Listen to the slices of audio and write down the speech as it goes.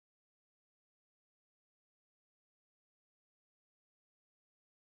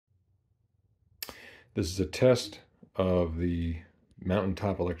This is a test of the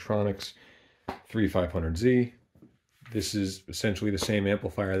MountainTopElectronics 3500Z. This is essentially the same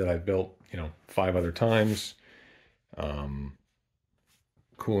amplifier that I've built, 5 other times.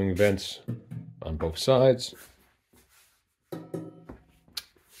 Cooling vents on both sides.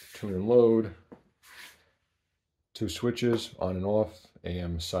 Tune and load. 2 switches, on and off,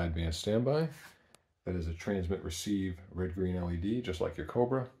 AM sideband standby. That is a transmit receive red-green LED, just like your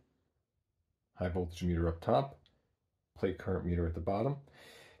Cobra. High voltage meter up top, plate current meter at the bottom.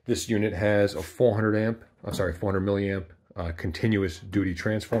 This unit has a 400 milliamp continuous duty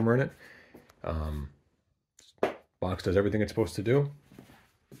transformer in it. Box does everything it's supposed to do.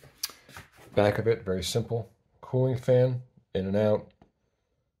 Back of it, very simple. Cooling fan, in and out,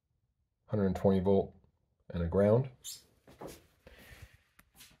 120 volt and a ground.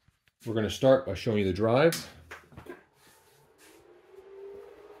 We're going to start by showing you the drive.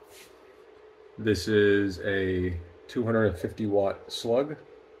 This is a 250 watt slug.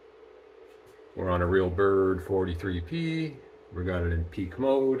 We're on a Real Bird 43P. We got it in peak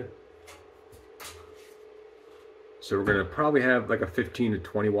mode. So we're going to probably have like a 15 to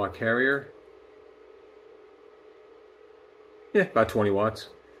 20 watt carrier. Yeah, about 20 watts.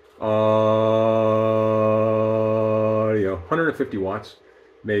 Audio, 150 watts.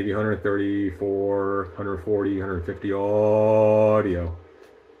 Maybe 134, 140, 150 audio.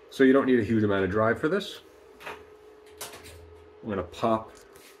 So you don't need a huge amount of drive for this. I'm going to pop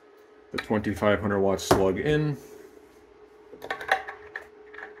the 2500 watt slug in.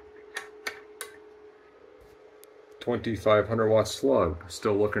 $2,500 watt slug,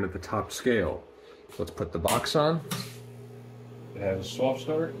 still looking at the top scale. Let's put the box on. It has a soft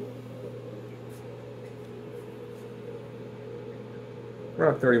start.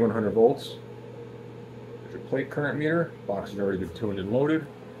 Around 3100 volts. There's your plate current meter. Box has already been tuned and loaded.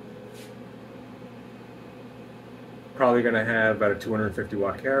 Probably going to have about a 250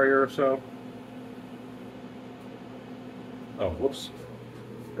 watt carrier or so. Oh, whoops.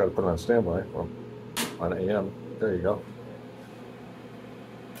 Got to put it on standby. Well, on AM. There you go.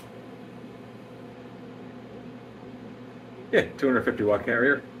 Yeah, 250 watt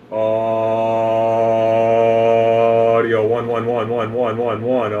carrier. Audio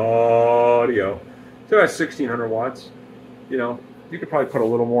 1111111 audio. So that's 1600 watts. You could probably put a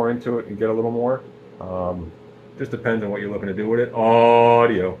little more into it and get a little more. Just depends on what you're looking to do with it.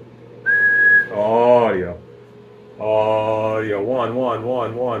 Audio. Audio. Audio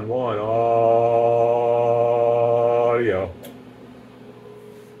 11111 audio.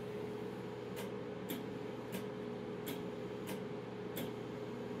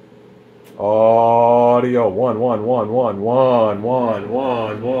 Audio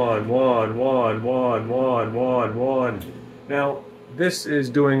 1111111111111. Now this is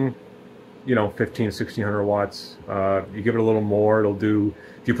doing 1600 watts. You give it a little more, it'll do,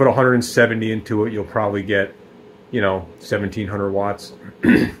 if you put 170 into it, you'll probably get 1700 watts.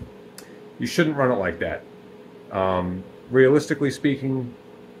 You shouldn't run it like that. Realistically speaking,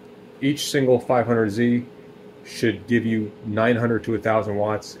 each single 500Z should give you 900 to 1000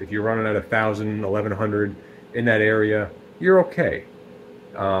 watts. If you're running at 1000, 1100 in that area, you're okay.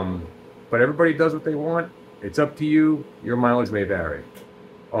 But everybody does what they want. It's up to you. Your mileage may vary.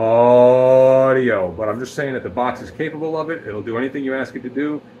 Audio, but I'm just saying that the box is capable of it. It'll do anything you ask it to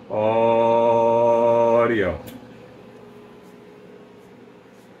do. Audio.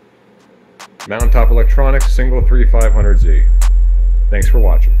 MountainTopElectronics Single 3500Z. Thanks for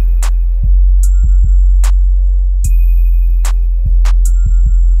watching.